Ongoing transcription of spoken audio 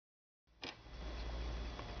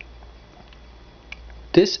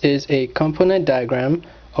This is a component diagram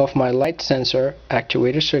of my light sensor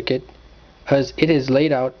actuator circuit as it is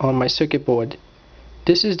laid out on my circuit board.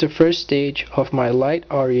 This is the first stage of my light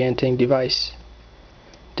orienting device.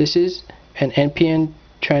 This is an NPN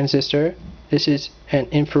transistor. This is an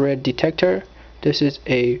infrared detector. This is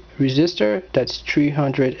a resistor that's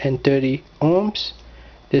 330 ohms.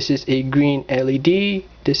 This is a green LED.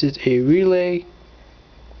 This is a relay.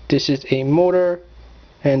 This is a motor,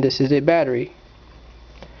 and this is a battery.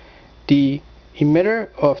 The emitter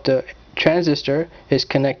of the transistor is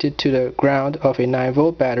connected to the ground of a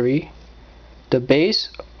 9-volt battery. The base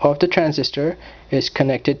of the transistor is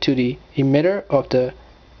connected to the emitter of the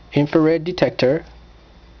infrared detector.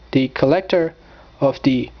 The collector of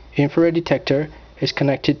the infrared detector is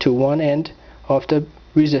connected to one end of the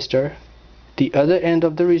resistor. The other end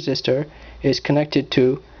of the resistor is connected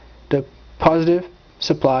to the positive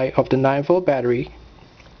supply of the 9-volt battery.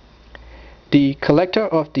 The collector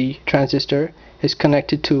of the transistor is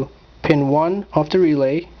connected to pin 1 of the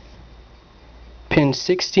relay. Pin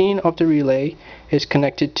 16 of the relay is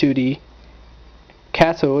connected to the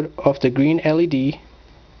cathode of the green LED.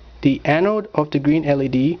 The anode of the green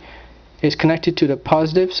LED is connected to the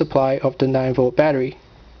positive supply of the 9-volt battery.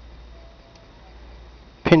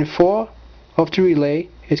 Pin 4 of the relay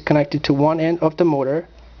is connected to one end of the motor.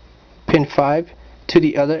 Pin 5 to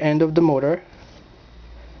the other end of the motor.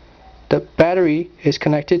 The battery is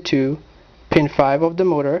connected to pin 5 of the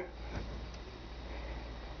motor,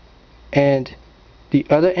 and the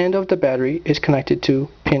other end of the battery is connected to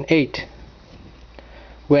pin 8.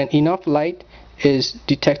 When enough light is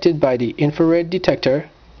detected by the infrared detector,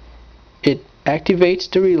 it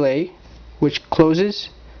activates the relay, which closes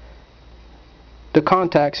the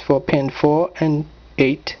contacts for pin 4 and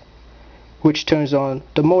 8, which turns on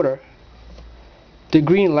the motor. The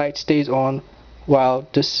green light stays on while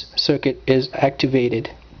this circuit is activated.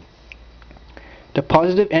 The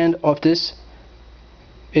positive end of this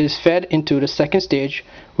is fed into the second stage,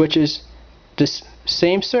 which is this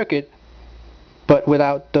same circuit but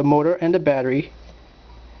without the motor and the battery,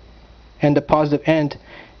 and the positive end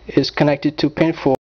is connected to pin 4.